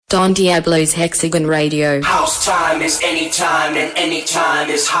Don Diablo's Hexagon Radio. House time is anytime, and anytime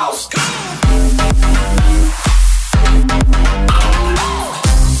is house.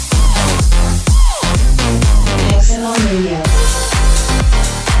 Hexagon Radio.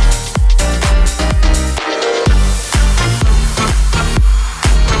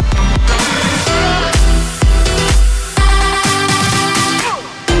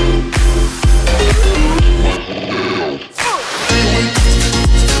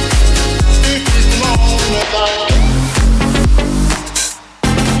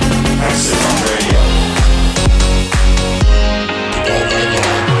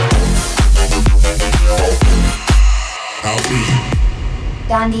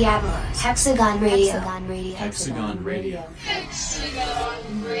 Don Diablo, Hexagon Radio.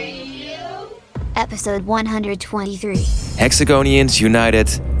 Hexagon Radio. Episode 123. Hexagonians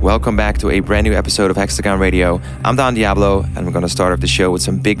United, welcome back to a brand new episode of Hexagon Radio. I'm Don Diablo, and we're gonna start off the show with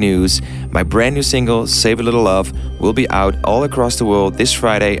some big news. My brand new single, Save a Little Love, will be out all across the world this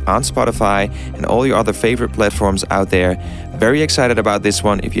Friday on Spotify and all your other favorite platforms out there. Very excited about this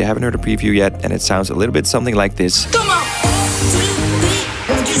one. If you haven't heard a preview yet, and it sounds a little bit something like this. Come on!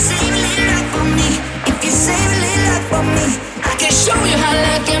 Won't you save a little love for me? If you save a little love for me, I can show you how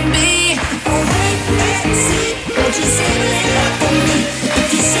love can be. Oh, wait, let's see. Won't you save a little love for me? If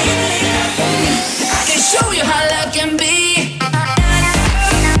you save a little love for me, I can show you how love can be.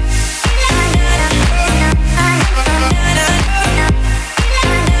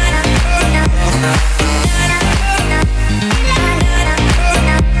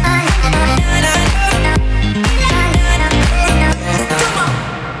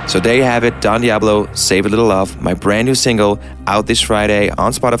 So there you have it, Don Diablo, Save a Little Love, my brand new single, out this Friday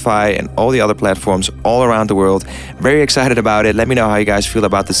on Spotify and all the other platforms all around the world. Very excited about it. Let me know how you guys feel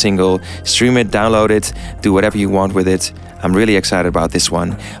about the single. Stream it, download it, do whatever you want with it. I'm really excited about this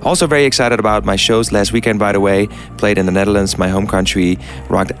one. Also very excited about my shows last weekend, by the way. Played in the Netherlands, my home country,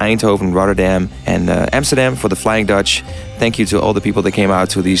 rocked Eindhoven, Rotterdam, and Amsterdam for the Flying Dutch. Thank you to all the people that came out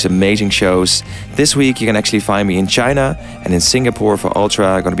to these amazing shows. This week you can actually find me in China and in Singapore for Ultra.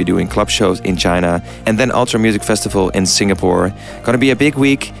 I'm going to be doing club shows in China and then Ultra Music Festival in Singapore. Going to be a big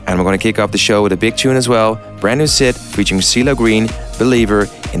week, and we're going to kick off the show with a big tune as well. Brand new Sid featuring CeeLo Green, Believer,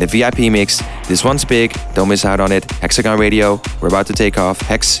 in the VIP mix. This one's big, don't miss out on it. Hexagon Radio, we're about to take off.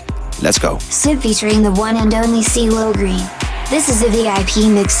 Hex, let's go. Sid featuring the one and only CeeLo Green. This is a VIP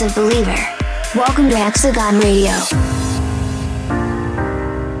mix of Believer. Welcome to Hexagon Radio.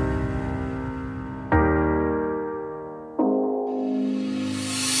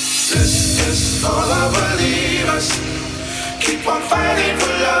 This is for the believers. Keep on fighting for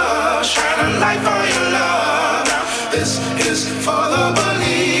love. Shine a light for your love. Now, this is for the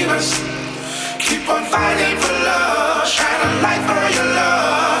believers. Keep on fighting for love. Shine a light for your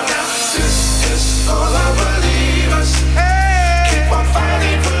love. Now, this is for the believers. Keep on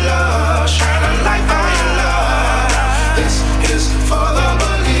fighting for love. Shine a light for your love. Now, this is for the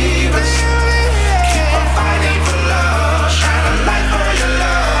believers. Keep on fighting for love. Shine a light for your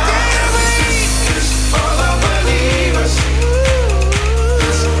love. This is for the believers.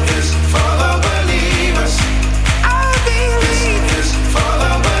 This is for the believers. This is for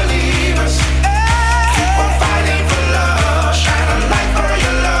the believers. Keep on fighting for love. Shine a light for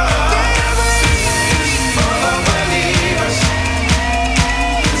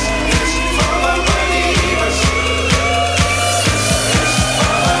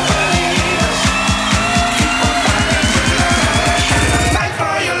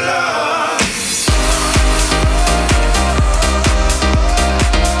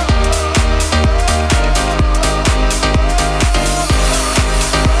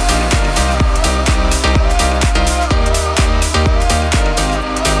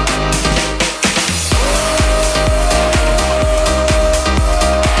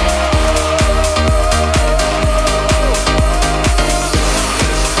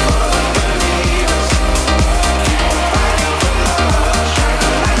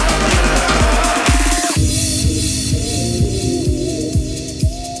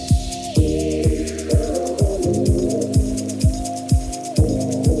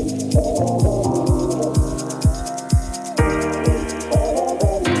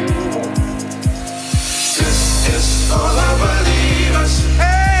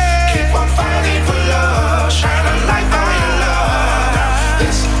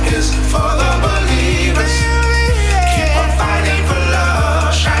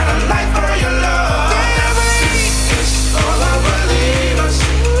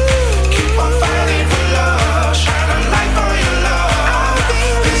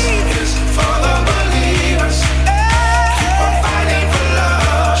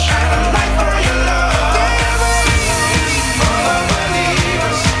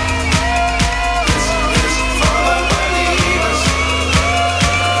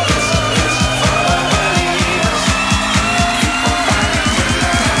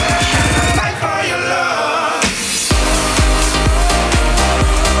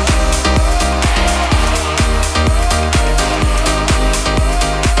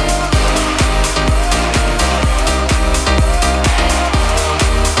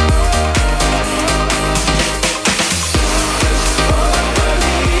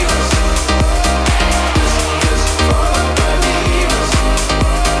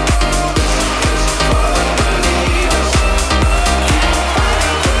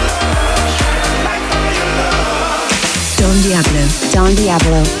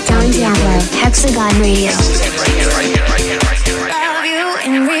Don Diablo, Hexagon Radio. Love you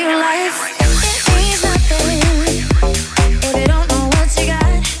in real life. It means nothing if you don't know what you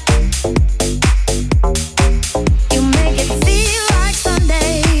got. You make it feel like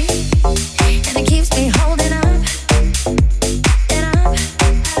Sunday, and it keeps me holding up and up.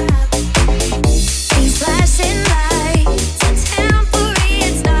 These flashing lights are temporary,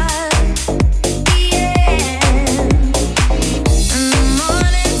 it's not the end. In the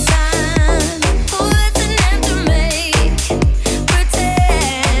morning sun puts an end to make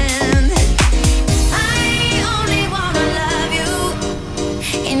pretend. I only wanna love you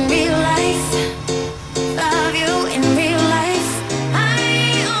in real life. Love you in real life. I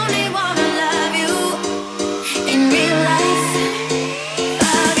only wanna love you in real life.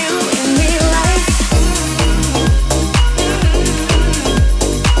 Love you in real life.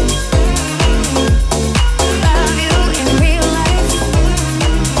 Love you in real life.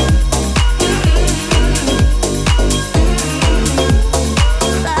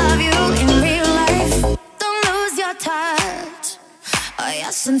 Love you in real life. Don't lose your touch or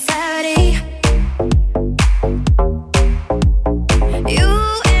your sincerity. You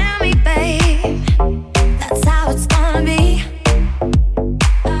and me, babe, that's how it's gonna be.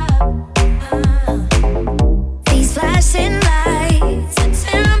 These flashing lights are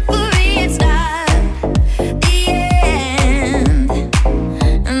temporary, it's not the end.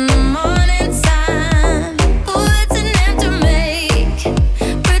 And the morning sun puts an end to make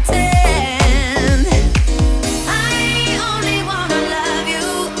pretend. I only wanna love you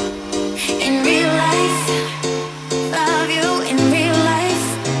in real life. Love you in real life.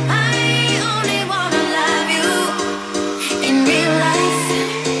 I only wanna love you in real life.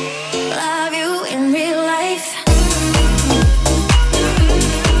 Love you in real life.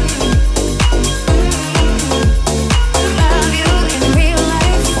 Love you in real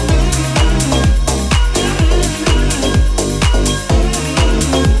life.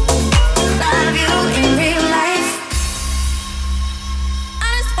 Love you in real life. I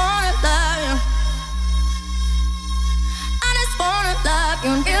just wanna love you. I just wanna love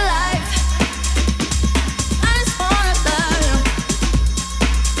you in real life. I just wanna love you.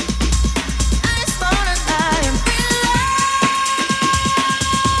 I just wanna love you in real life.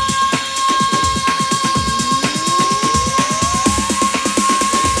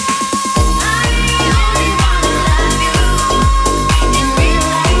 I only wanna love you in real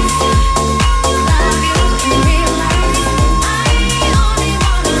life. Love you in real life. I only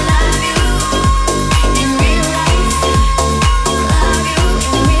wanna love you in real life. Love you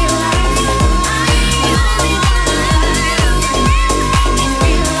in real life. I only wanna love you in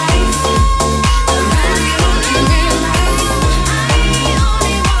real life. Love you in real life. I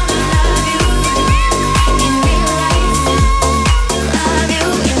only wanna love you in real life. Love you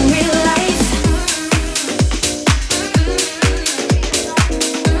in real life.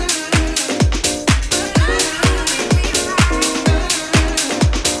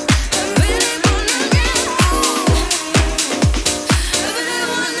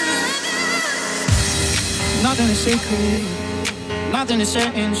 Nothing is sacred, nothing is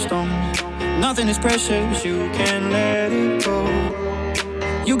set in stone, nothing is precious, you can't let it go.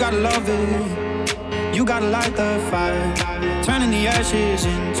 You gotta love it, you gotta light the fire, turning the ashes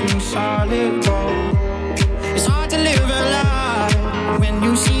into solid gold. It's hard to live a life when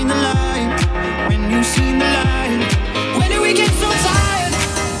you see the light, when you see the light. When did we get so tired?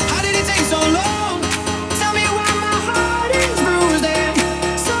 How did it take so long? Tell me why my heart is bruised and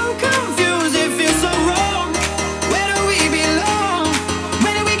so confused, it feels so wrong. Where do we belong?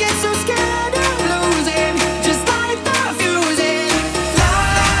 When did we get so scared of losing? Just light the fuse and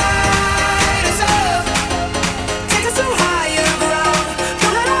light us up. Take us to higher ground.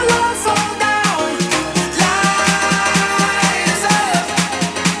 Don't let our love fall down. Light us up.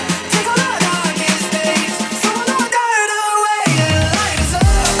 Take all our darkest days, throw all our dirt away and light us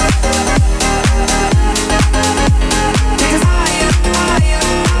up. Take us higher, higher,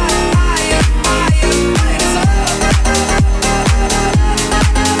 higher, higher. Light us up.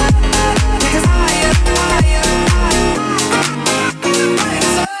 Take us higher, higher, higher. Light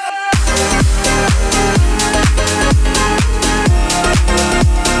us up.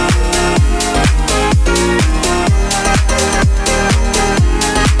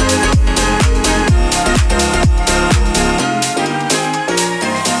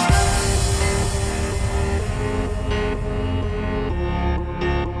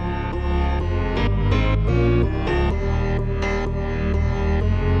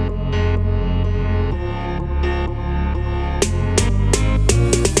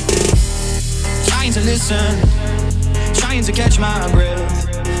 Trying to listen, trying to catch my breath.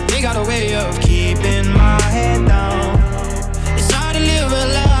 They got a way of keeping my head down. It's hard to live a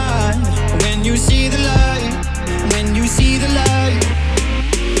lie when you see the light, when you see the light.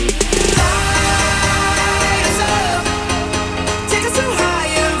 Light us up, take us to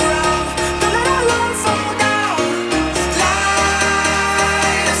higher ground. Don't let our love fall down.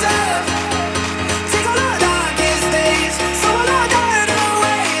 Light us up, take all our darkest days, so we'll not burn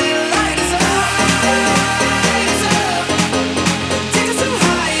away. Light us up, take us to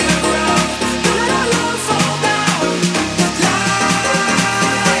higher ground. Don't let our love fall down.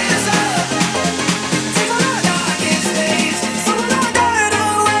 Light us up, take all our darkest days, so we'll not burn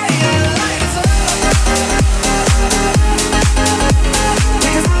away. Light us up,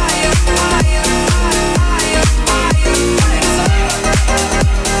 take us higher, higher, higher, higher. Light us up,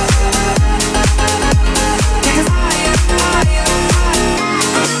 take us higher, higher,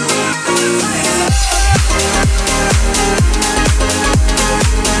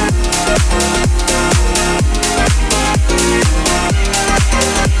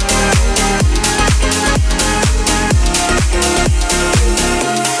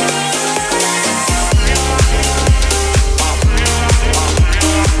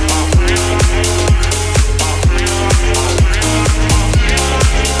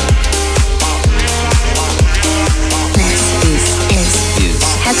 This is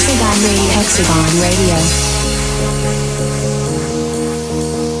Hexagon Radio. Hexagon Radio.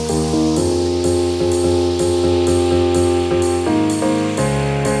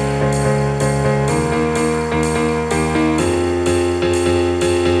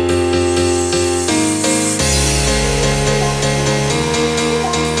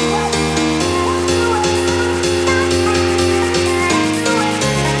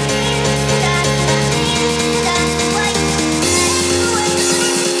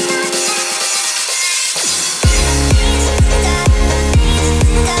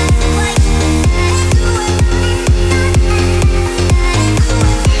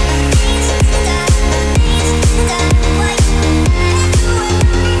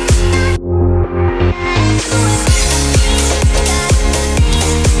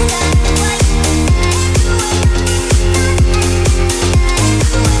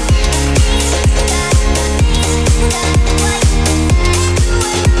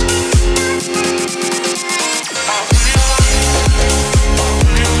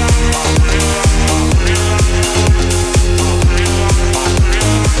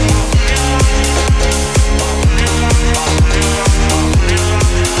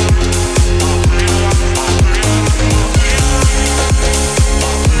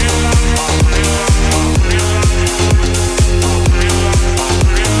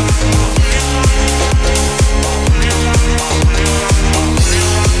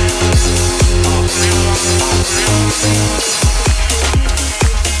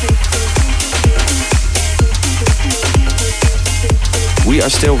 We are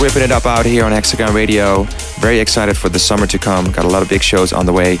still ripping it up out here on Hexagon Radio. Very excited for the summer to come. Got a lot of big shows on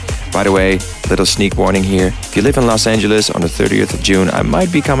the way. By the way, little sneak warning here. If you live in Los Angeles on the 30th of June, I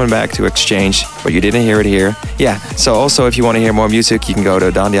might be coming back to Exchange, but you didn't hear it here. Yeah, so also if you want to hear more music, you can go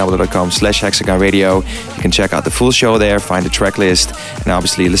to dondiablo.com/Hexagon Radio. You can check out the full show there, find the track list, and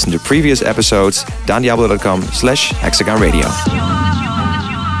obviously listen to previous episodes, dondiablo.com/Hexagon Radio.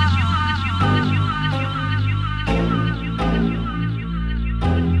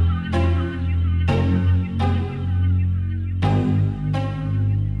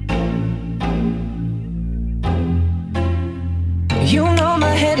 You know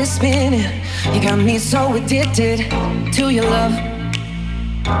my head is spinning. You got me so addicted to your love,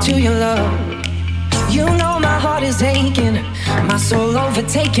 to your love. You know my heart is aching, my soul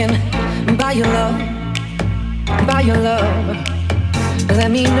overtaken by your love, by your love.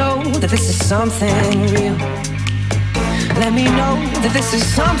 Let me know that this is something real. Let me know that this is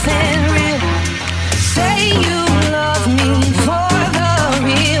something real. Say you love me for the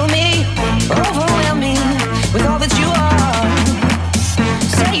real me. Overwhelm me with all that you are.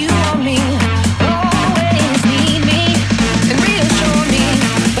 Say you want me, always need me, and reassure me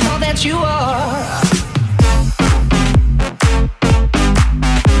with all that you are.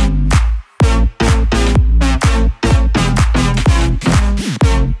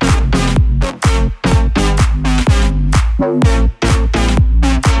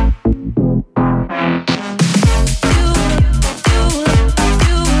 You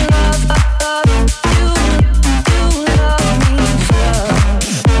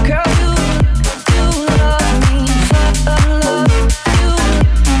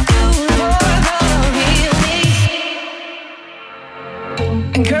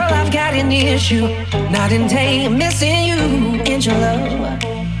Girl, I've got an issue. Night and day, I'm missing you. And your love,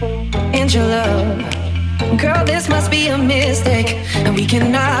 and your love. Girl, this must be a mistake, and we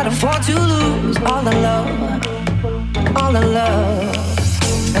cannot afford to lose all the love, all the love.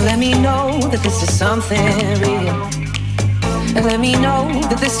 And let me know that this is something real. And let me know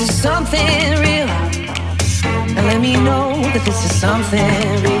that this is something real. And let me know that this is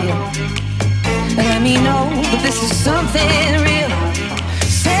something real. And let me know that this is something real.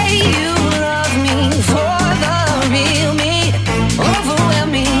 Say you love me for the real me.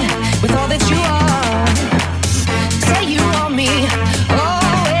 Overwhelm me with all that you are. Say you want me,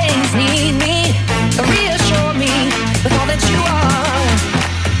 always need me. Reassure me with all that you are.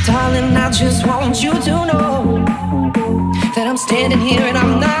 Darling, I just want you to know that I'm standing here and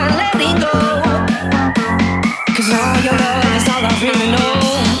I'm not letting go. 'Cause all your love is all I really know.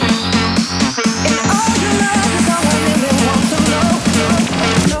 And all your love is all I really want to know.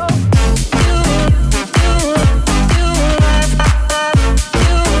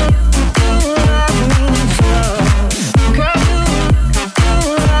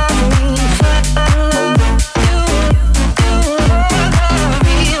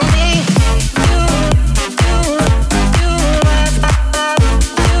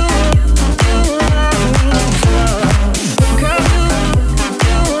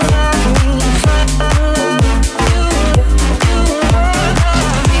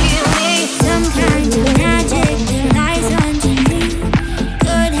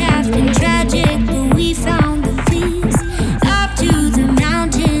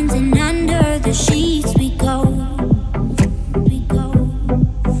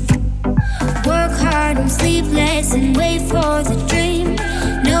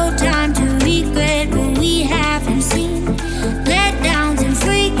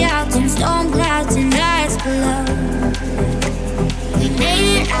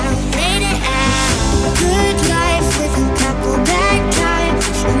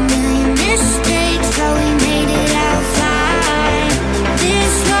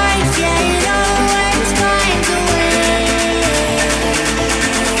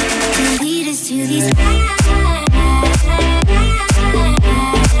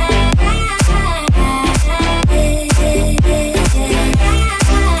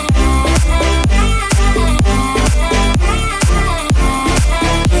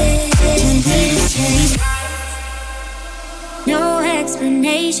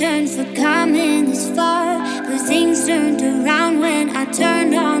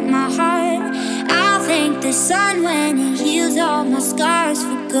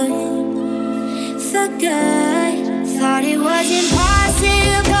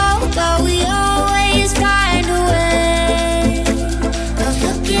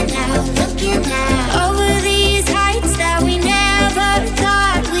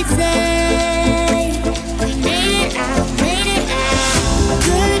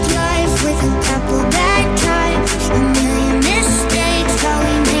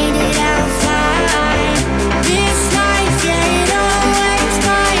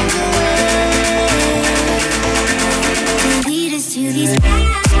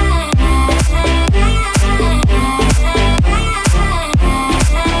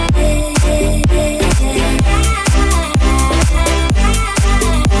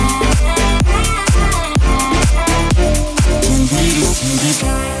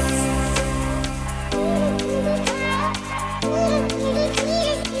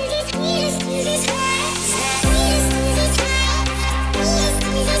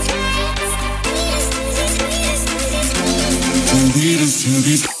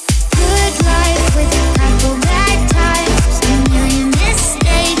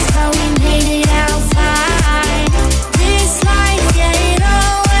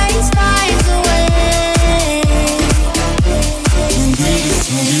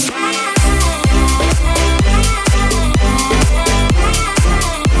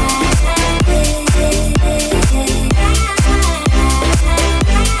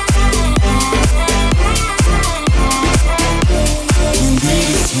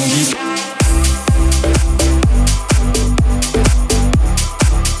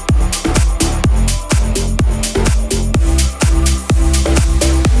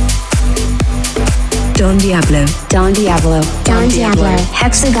 Don Diablo. Don Diablo. Don Diablo.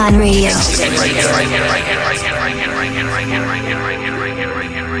 Hexagon Radio.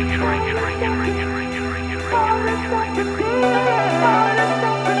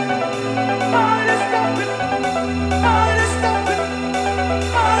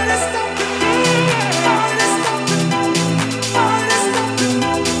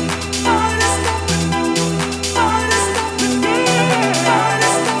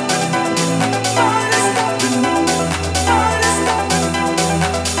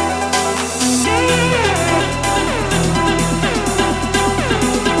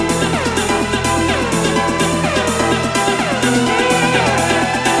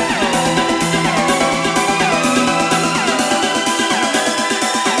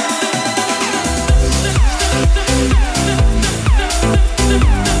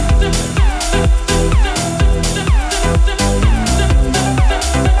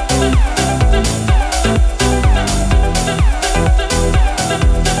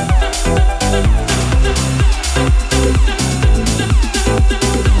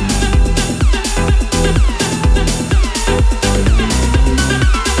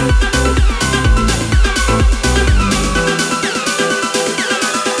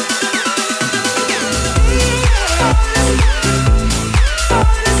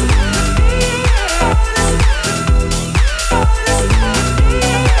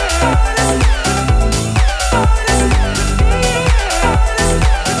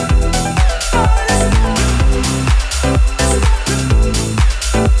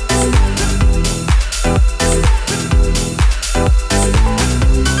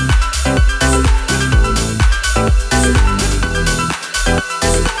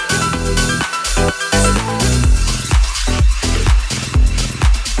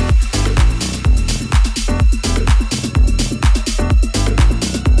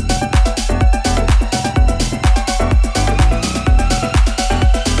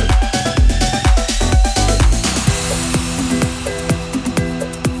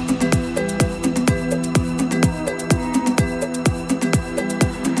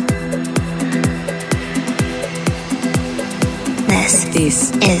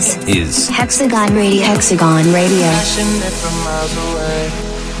 This is Hexagon Radio. Hexagon Radio. Passionate from miles away,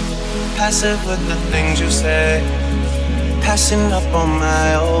 passive with the things you say, passing up on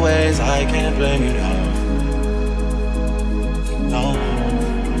my old ways. I can't blame you, no.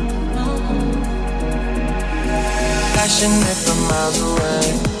 Passionate from miles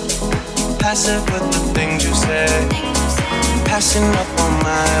away, passive with the things you say, passing up on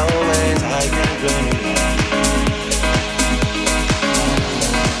my old ways. I can't blame you.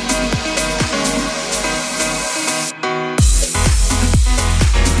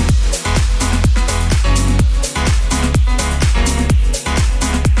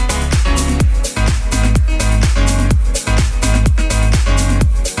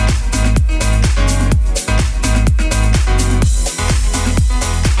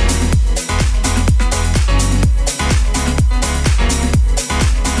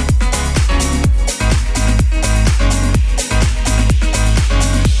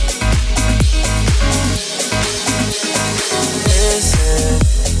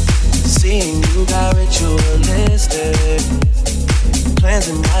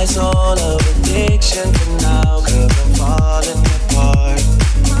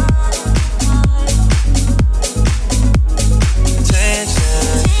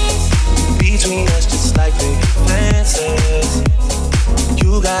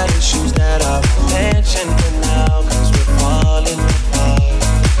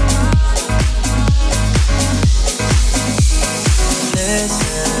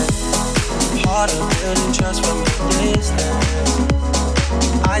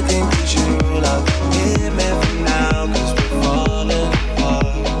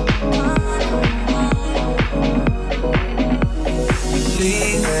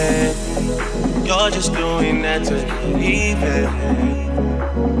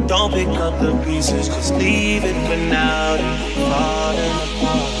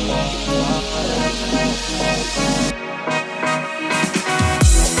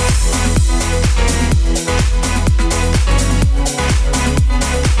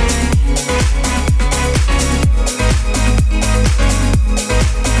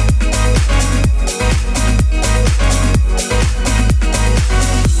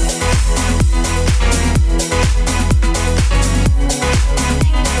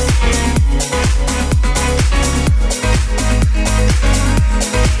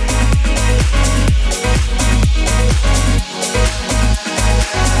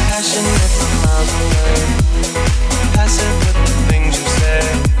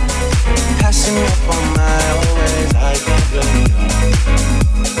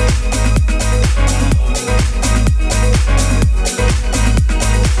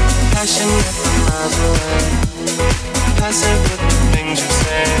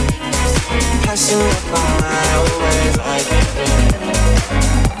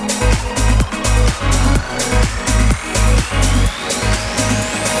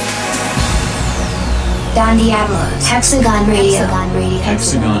 Don Diablo's Hexagon Radio.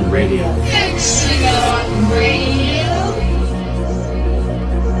 Hexagon Radio. Hexagon Radio.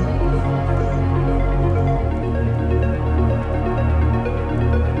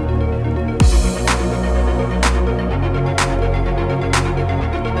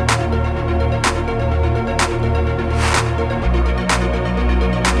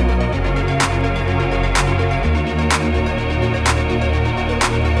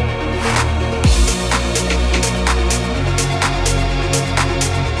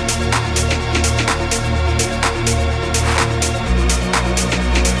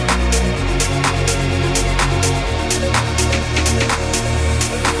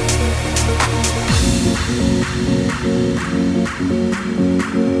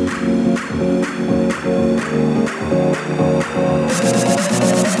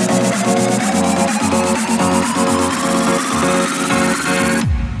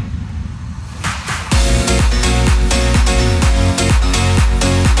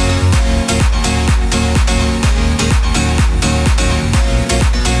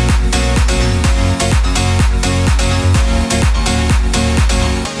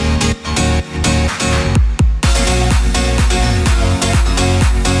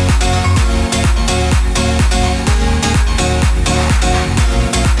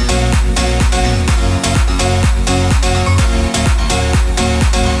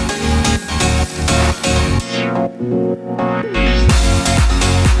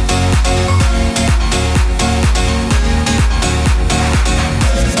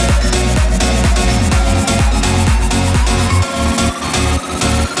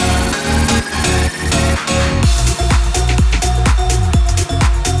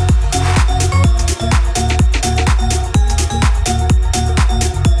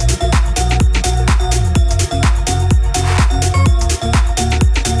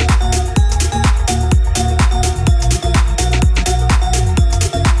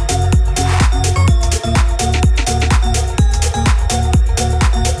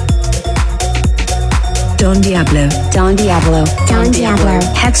 Don Diablo. Don Diablo. Don Diablo.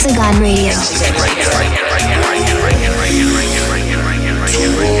 Hexagon Radio.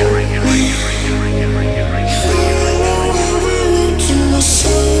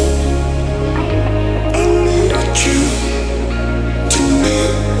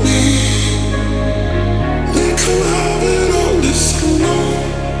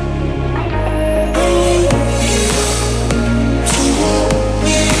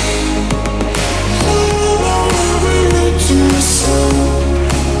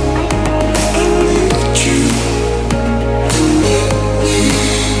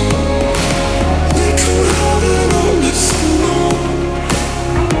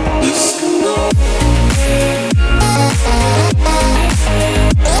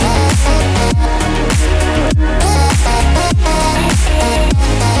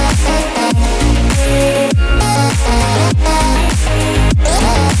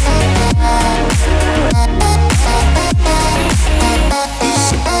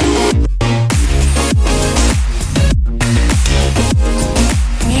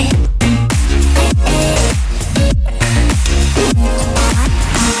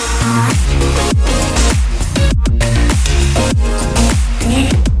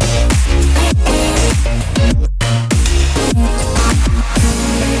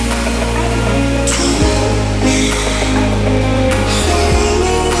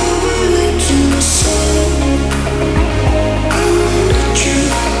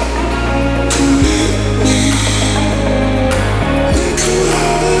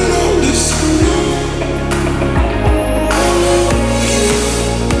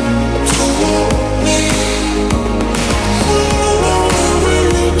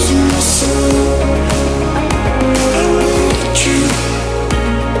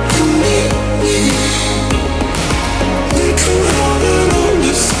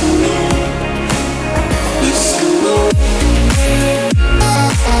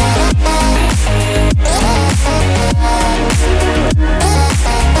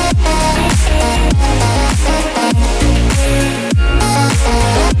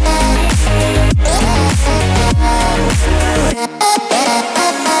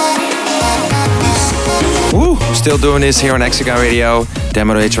 Still doing this here on Hexagon Radio.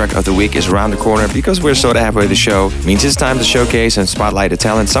 Demo Day track of the week is around the corner because we're sort of halfway through the show. Means it's time to showcase and spotlight a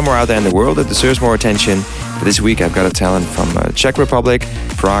talent somewhere out there in the world that deserves more attention. But this week I've got a talent from Czech Republic,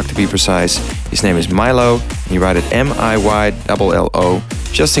 Prague to be precise. His name is Milo, and you write it M-I-Y-L-L-O,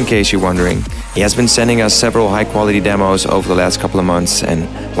 just in case you're wondering. He has been sending us several high-quality demos over the last couple of months, and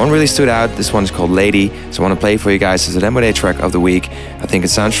one really stood out. This one's called Lady, so I want to play for you guys as a Demo Day track of the week. I think it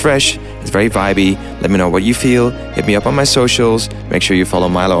sounds fresh, it's very vibey. Let me know what you feel. Hit me up on my socials. Make sure you follow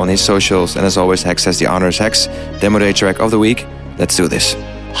Milo on his socials, and as always, Hex has the honors. Hex, Demo Day track of the week. Let's do this.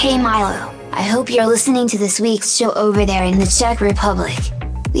 Hey Milo, I hope you're listening to this week's show over there in the Czech Republic.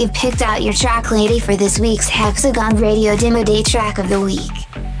 We've picked out your track Lady for this week's Hexagon Radio Demo Day track of the week.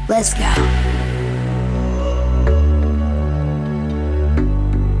 Let's go.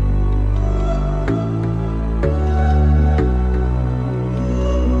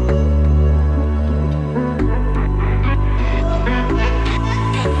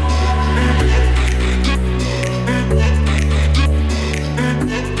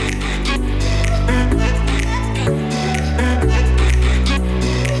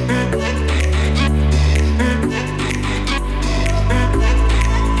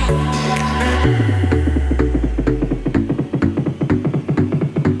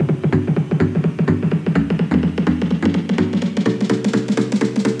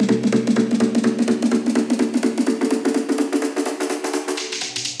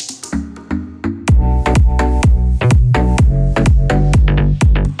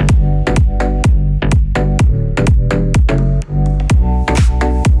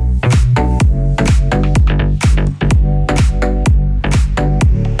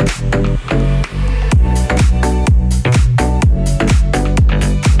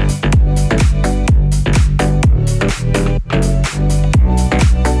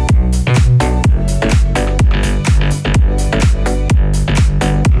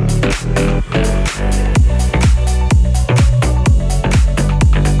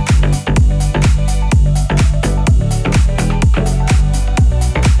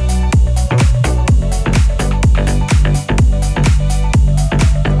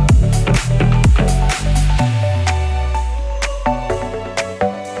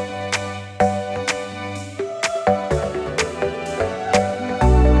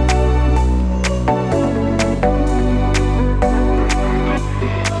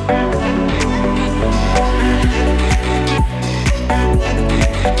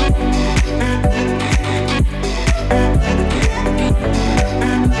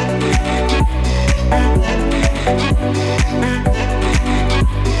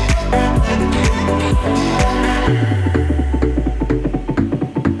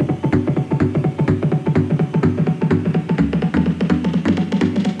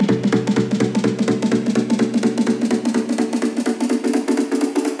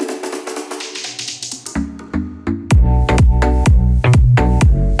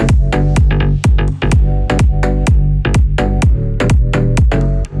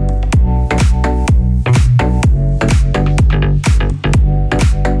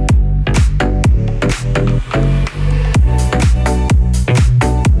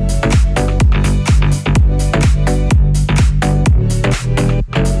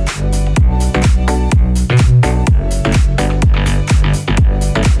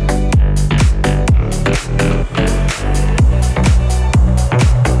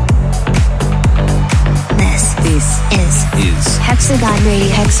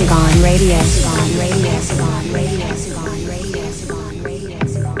 Hexagon Radio. Hexagon Radio. Hexagon Radio. Hexagon Radio. Hexagon Radio. Hexagon Radio.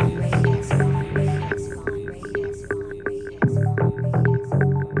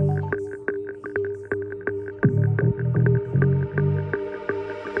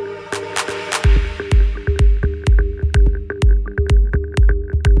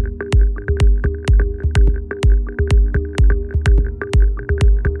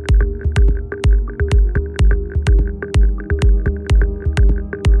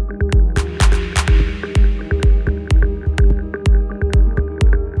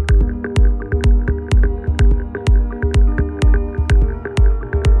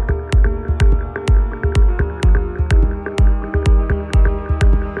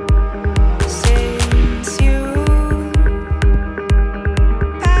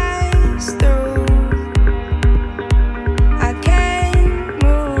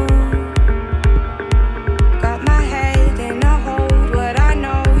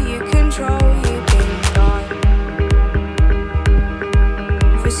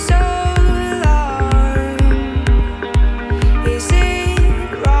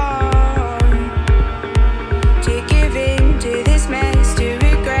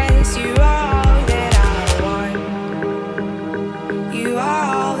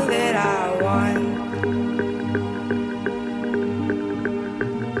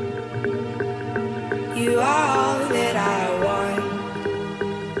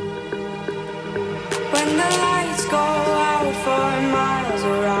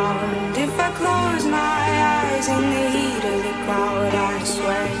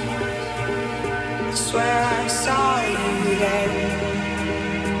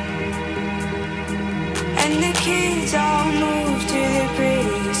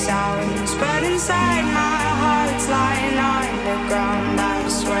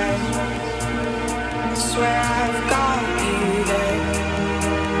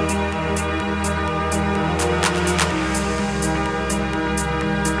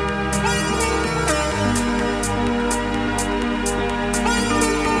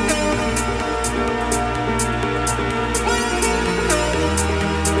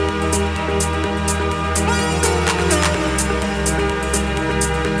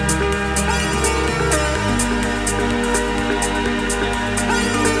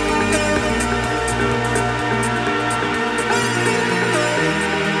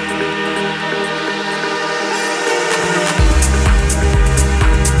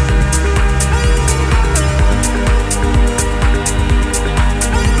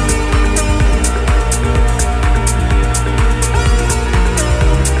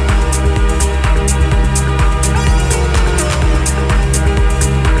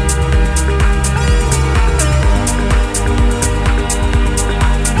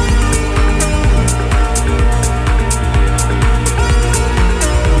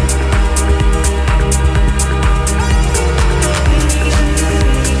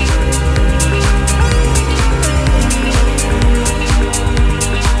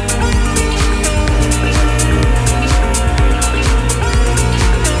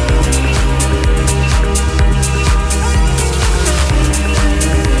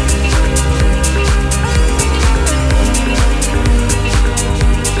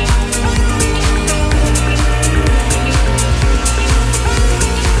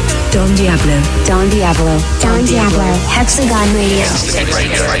 Don Diablo. Don Diablo. Don Diablo. Hexagon Radio.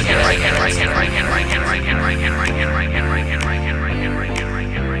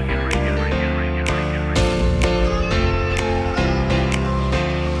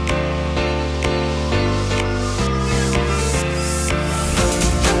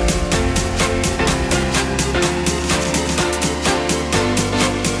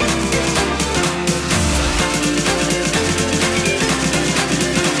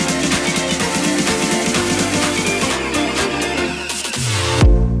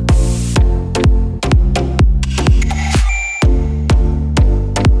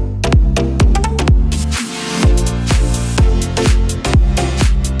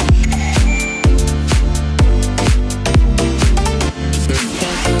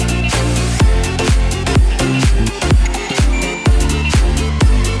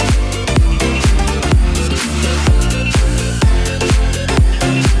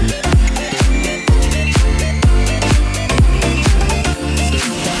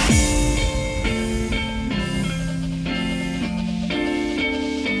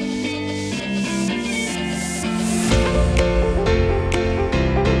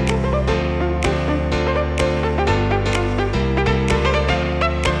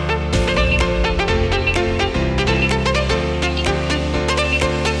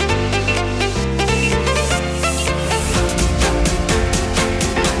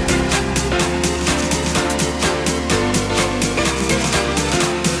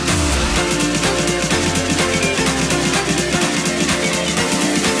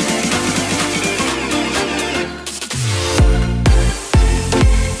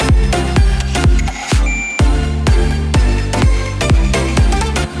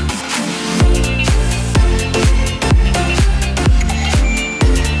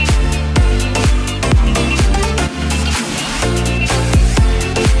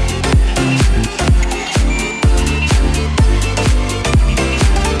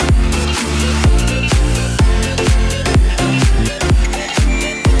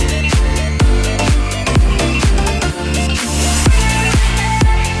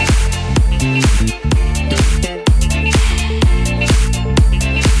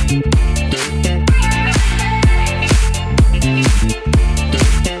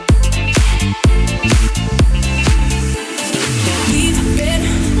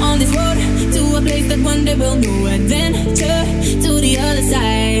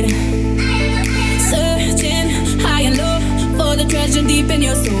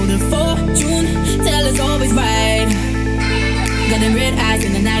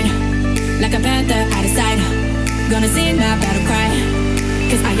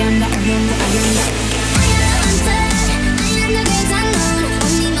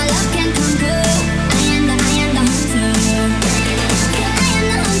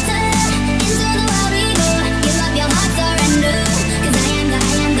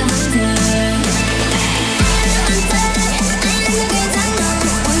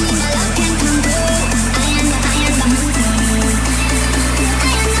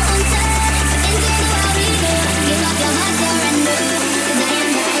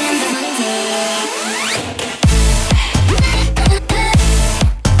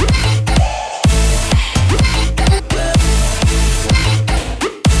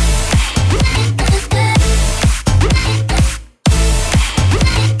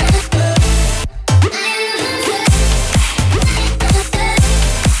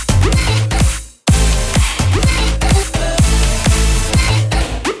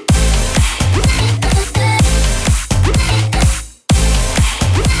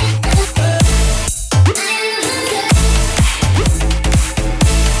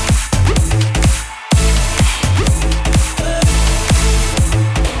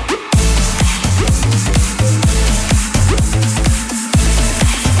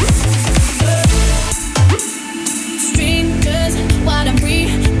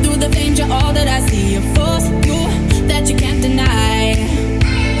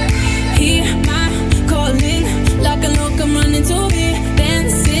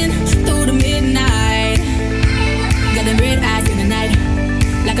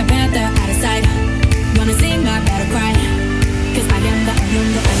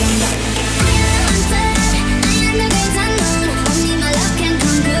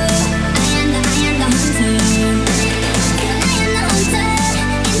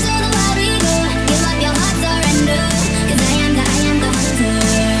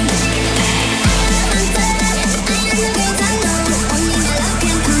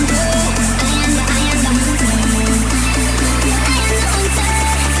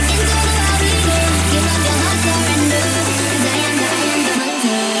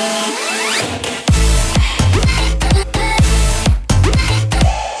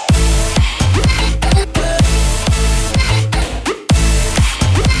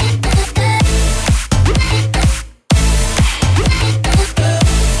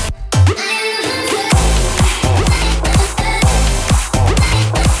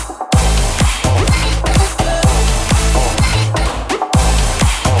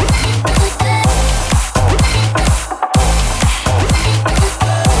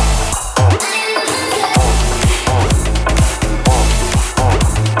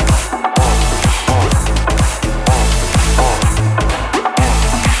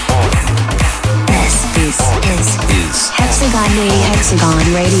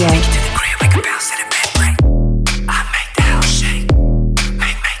 Hexagon Radio.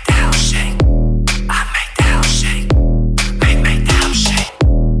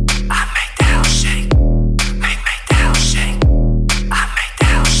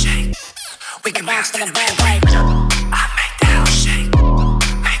 We can bounce to the bad right.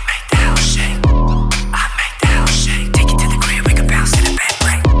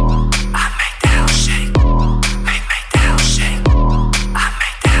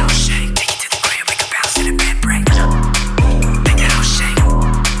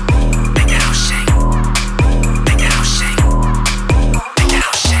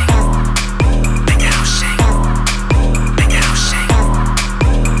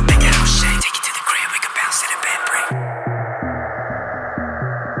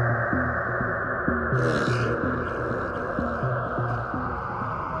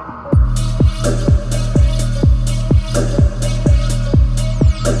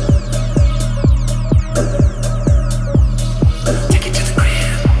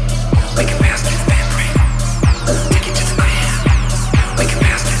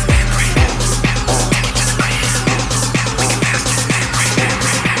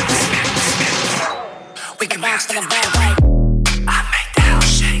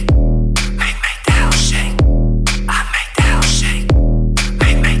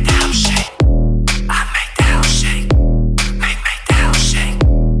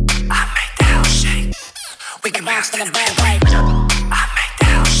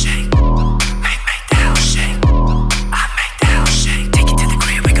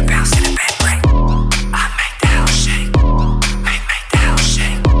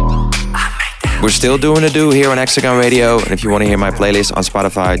 We're still doing the do here on Hexagon Radio, and if you want to hear my playlist on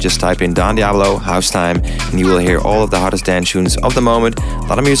Spotify, just type in Don Diablo House Time, and you will hear all of the hottest dance tunes of the moment. A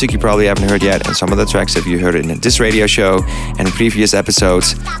lot of music you probably haven't heard yet, and some of the tracks if you heard it in this radio show and in previous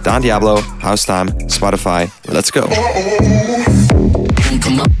episodes. Don Diablo House Time, Spotify. Let's go.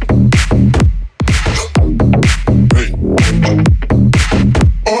 Come on.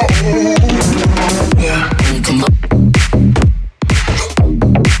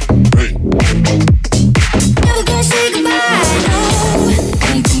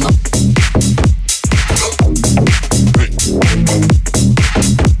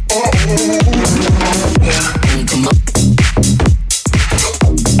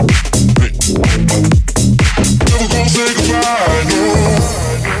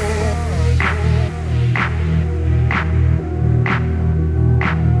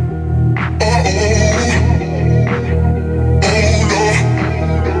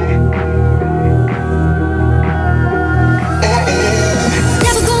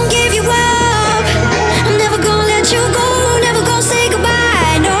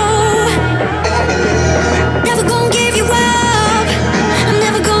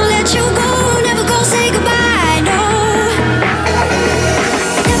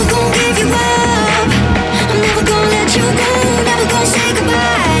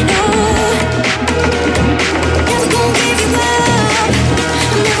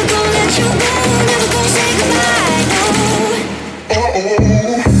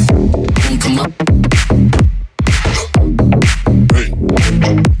 Come on.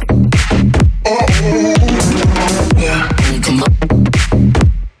 Yeah, come on.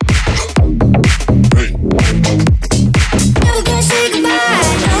 Never gonna say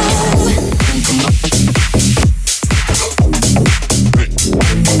goodbye, no. Come on.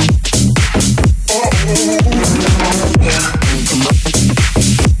 Yeah, come on.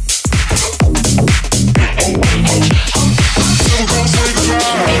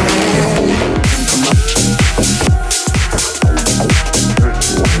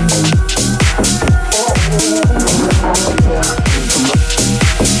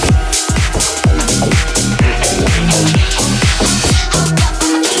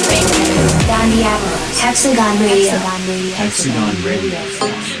 Hexagon Radio. Hexagon Radio.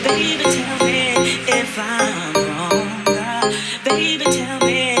 Baby, tell me if I'm wrong. Baby, tell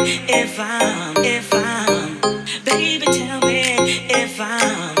me if I'm. Baby, tell me if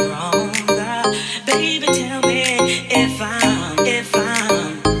I'm wrong. Baby, tell me if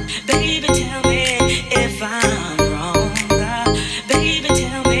I'm. Baby, tell me if I'm wrong. Baby,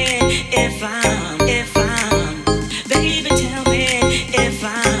 tell me if I'm. Baby, tell me if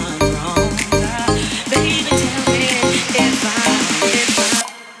I'm wrong. Baby, tell me if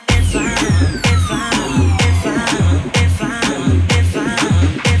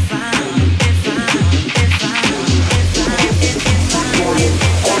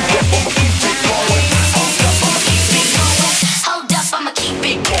hold up, I'ma keep it going. Hold up, I'ma keep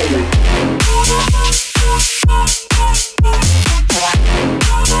it going.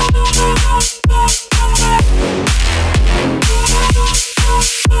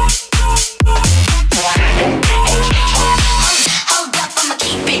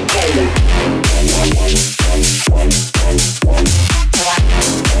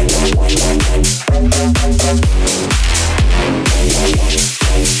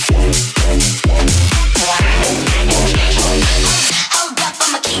 Hold up,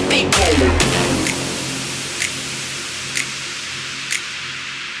 I'ma keep it going.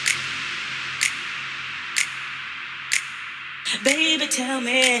 Baby, tell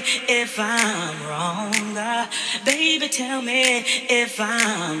me if I'm wrong. Baby, tell me if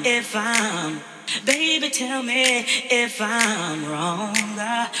I'm. Baby, tell me if I'm wrong.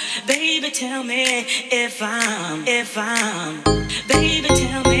 Baby, tell me if I'm. Baby,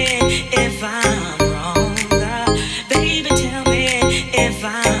 tell me if I'm wrong. Baby, tell me if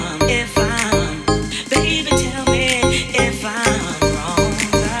I'm. Baby, tell me if I'm wrong.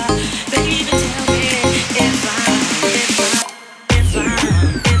 Baby, tell me if I'm.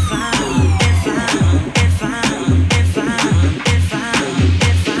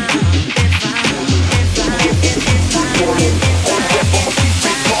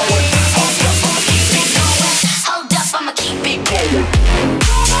 Hold up, I'ma keep it going.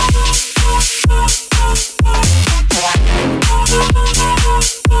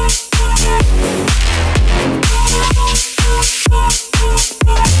 Hold up, I'ma keep it going.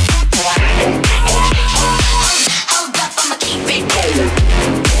 Hold up, I'ma keep it going.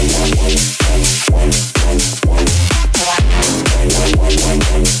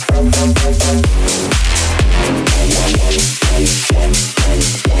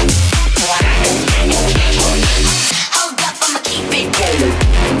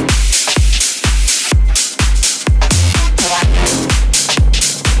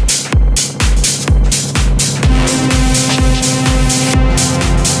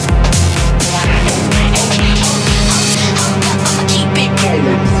 Hold up, I'ma keep it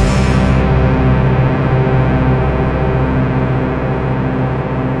going.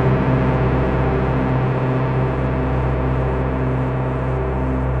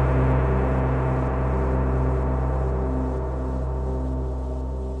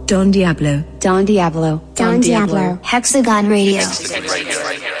 Don Diablo. Don Diablo. Don Diablo. Hexagon Radio.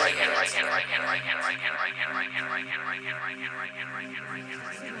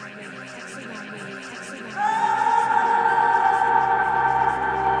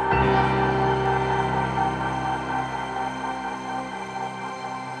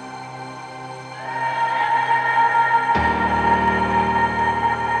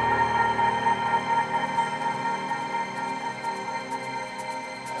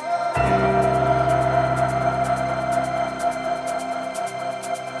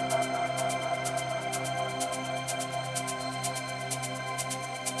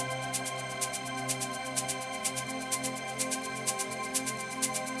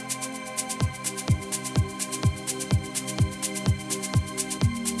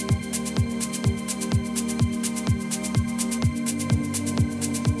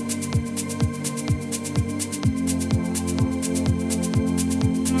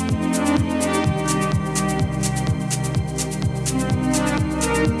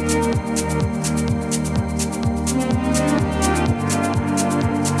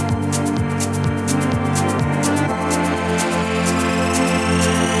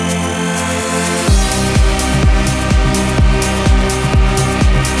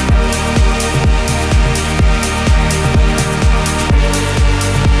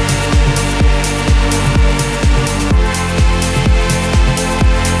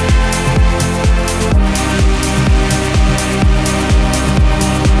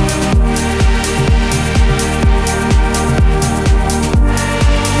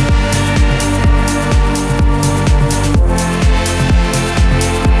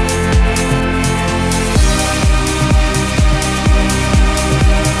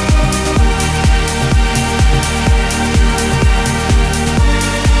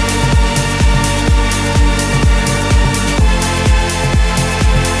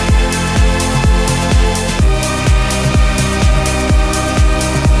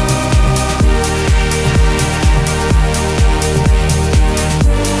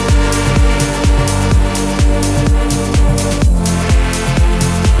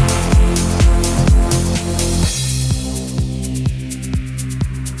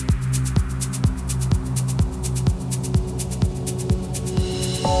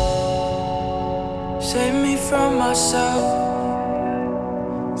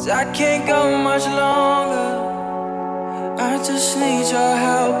 I can't go much longer. I just need your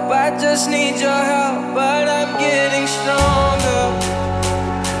help, I just need your help. But I'm getting stronger.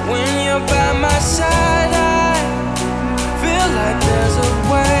 When you're by my side, I feel like there's a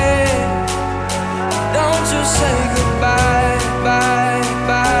way. Don't you say goodbye, bye,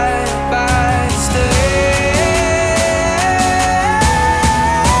 bye, bye.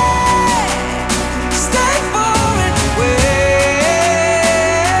 Stay for it,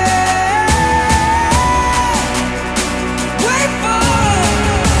 wait for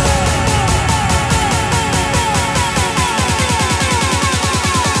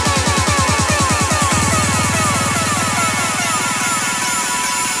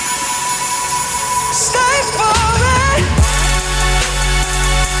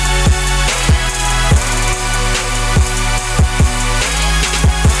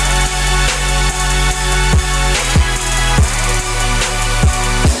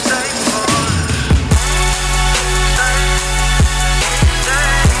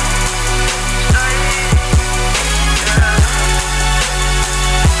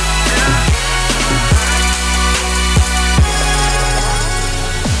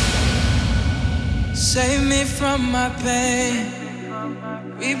save me from my pain,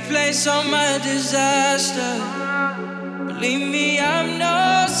 replace all my disaster. Believe me, I'm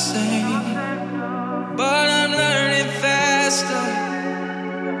no saint, but I'm learning faster.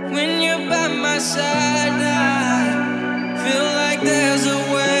 When you're by my side, I feel like there's a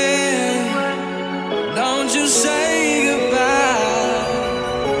way. Don't you say goodbye,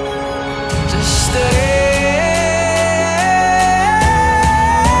 just stay.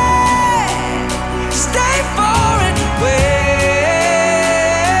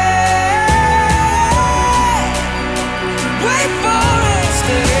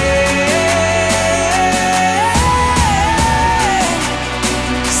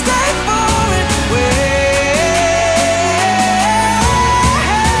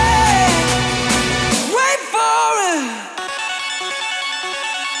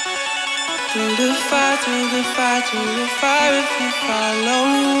 Through the fire if you follow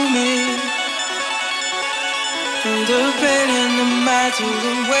me. Through the pain and the mind, through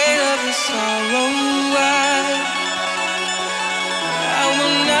the weight of the sorrow, I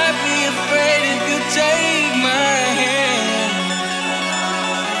will not be afraid if you take my hand.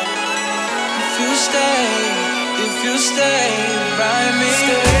 If you stay by me.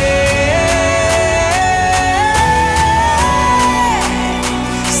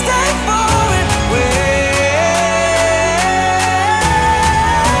 Stay for it,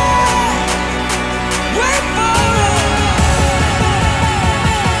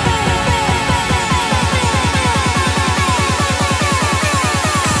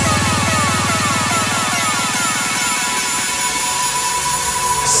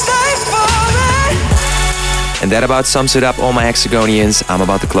 And that about sums it up, all my Hexagonians. I'm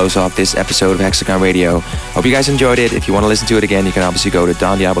about to close off this episode of Hexagon Radio. Hope you guys enjoyed it. If you want to listen to it again, you can obviously go to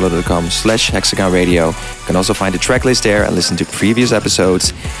dondiablo.com/Hexagon Radio. You can also find the track list there and listen to previous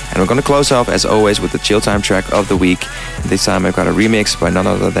episodes. And we're going to close off, as always, with the Chill Time track of the week. And this time I've got a remix by none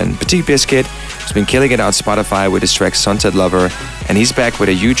other than Petit Biscuit, who's been killing it on Spotify with his track Sunset Lover. And he's back with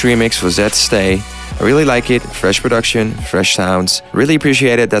a huge remix for Zed's Stay. I really like it, fresh production, fresh sounds. Really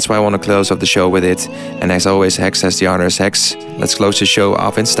appreciate it, that's why I want to close off the show with it. And as always, Hex has the honors. Hex, let's close the show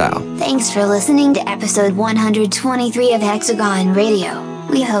off in style. Thanks for listening to episode 123 of Hexagon Radio.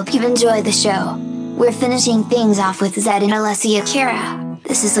 We hope you've enjoyed the show. We're finishing things off with Zed and Alessia Cara.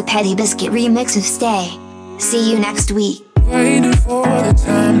 This is a Petit Biscuit remix of Stay. See you next week. Waiting for the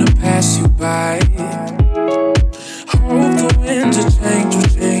time to pass you by. Hope the winds of change will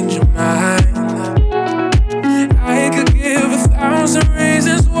change your mind. I could give 1,000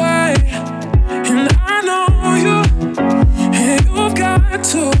 reasons why, and I know you, and you've got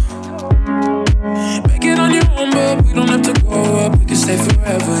to make it on your own, but we don't have to grow up, we can stay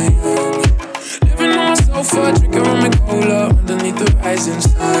forever young. Living on my sofa, drinking rum and cola underneath the rising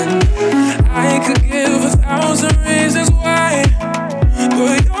sun. I could give 1,000 reasons why,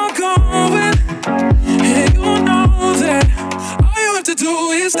 but you're going, and you know that all you have to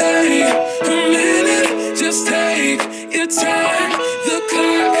do is stay a minute. Just take your time, the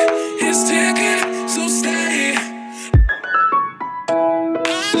clock is ticking, so stay. I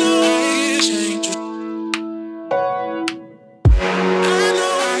know I can change you. I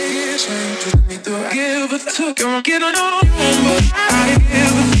know I can change you. Need to give it to you. Get on your own, but I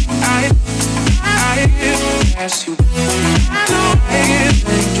give, pass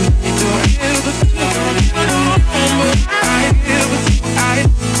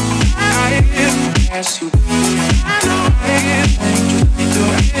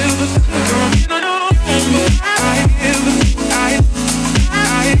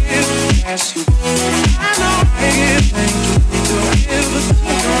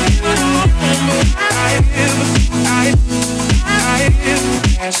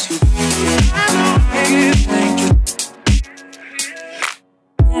pass you. I know I get dangerous.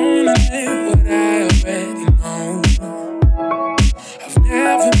 Wanna live what I already know. I've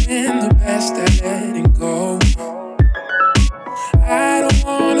never been the best at letting go. I don't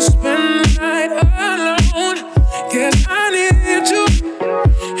wanna spend the night alone. Guess I need you,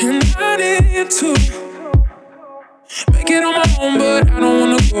 and I need to make it on my own, but I don't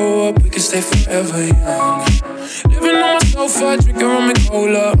wanna grow up. We can stay forever young. Living on my sofa, drinking rum and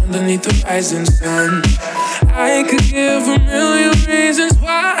cola underneath the rising sun. I could give a million reasons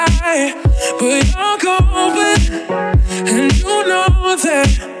why, but you're going, and you know that.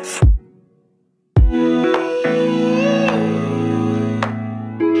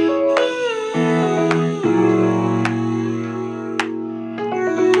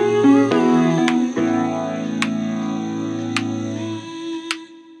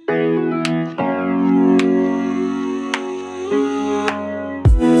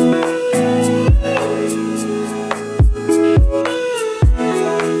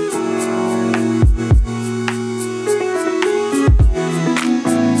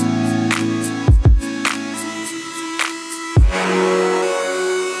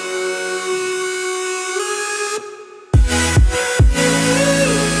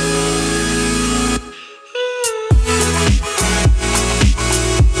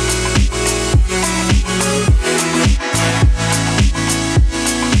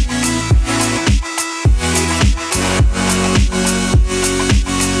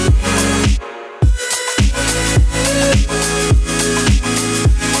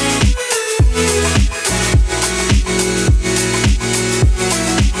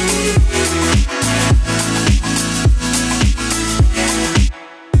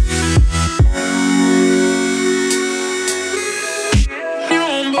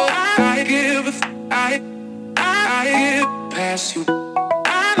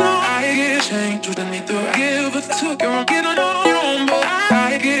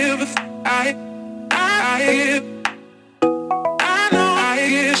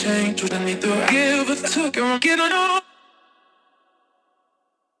 Get on